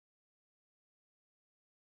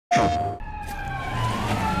Go,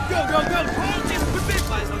 go, go! Hold this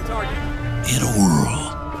position! Eyes on target. In a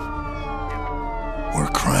world where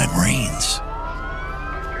crime reigns,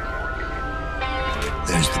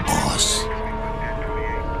 there's the boss.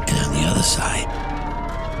 And on the other side,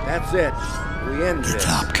 That's it. We end the this.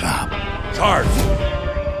 top cop. Charge!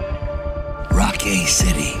 Rockay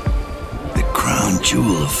City, the crown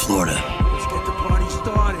jewel of Florida, Let's get the party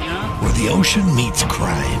started, huh? where the ocean meets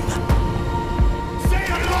crime. Say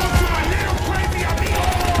hello to my little crazy amigo!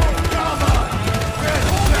 Come on!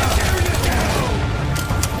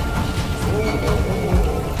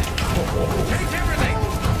 Take everything!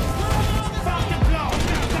 Fucking blow!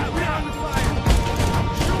 We're on the fire!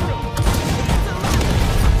 Shoot him!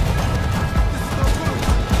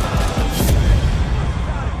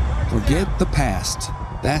 Forget the past.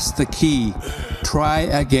 That's the key. Try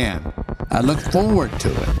again. I look forward to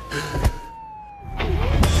it.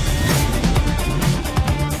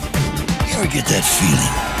 You ever get that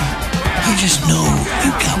feeling? You just know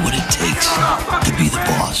you got what it takes to be the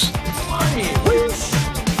boss.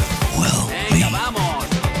 Well, me, I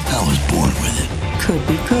was born with it. Could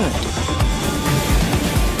be good.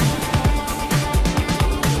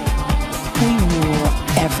 We rule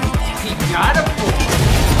everything.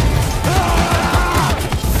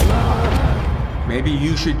 Maybe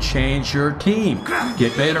you should change your team.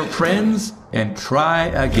 Get better friends and try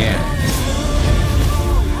again.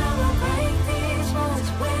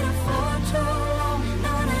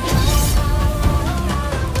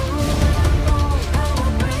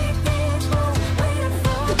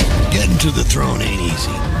 Getting to the throne ain't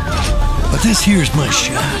easy. But this here's my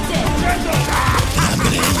shot. And I'm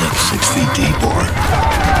gonna end up 6 feet deep or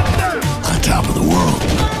on top of the world.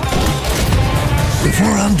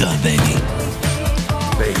 Before I'm done, baby,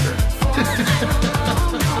 Baker.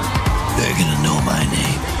 they're gonna know my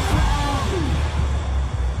name.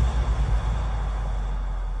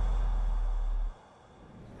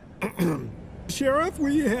 Sheriff,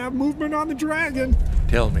 we have movement on the Dragon.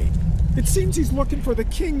 Tell me. It seems he's looking for the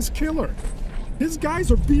King's killer. His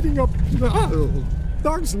guys are beating up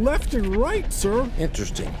thugs left and right, sir.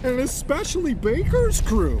 Interesting. And especially Baker's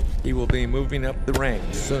crew. He will be moving up the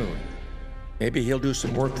ranks soon. Maybe he'll do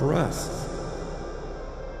some work for us.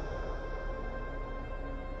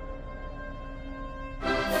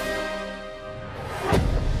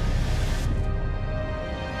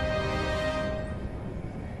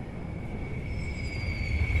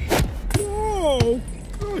 Whoa!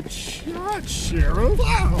 Good shot, Sheriff.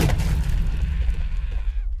 Wow.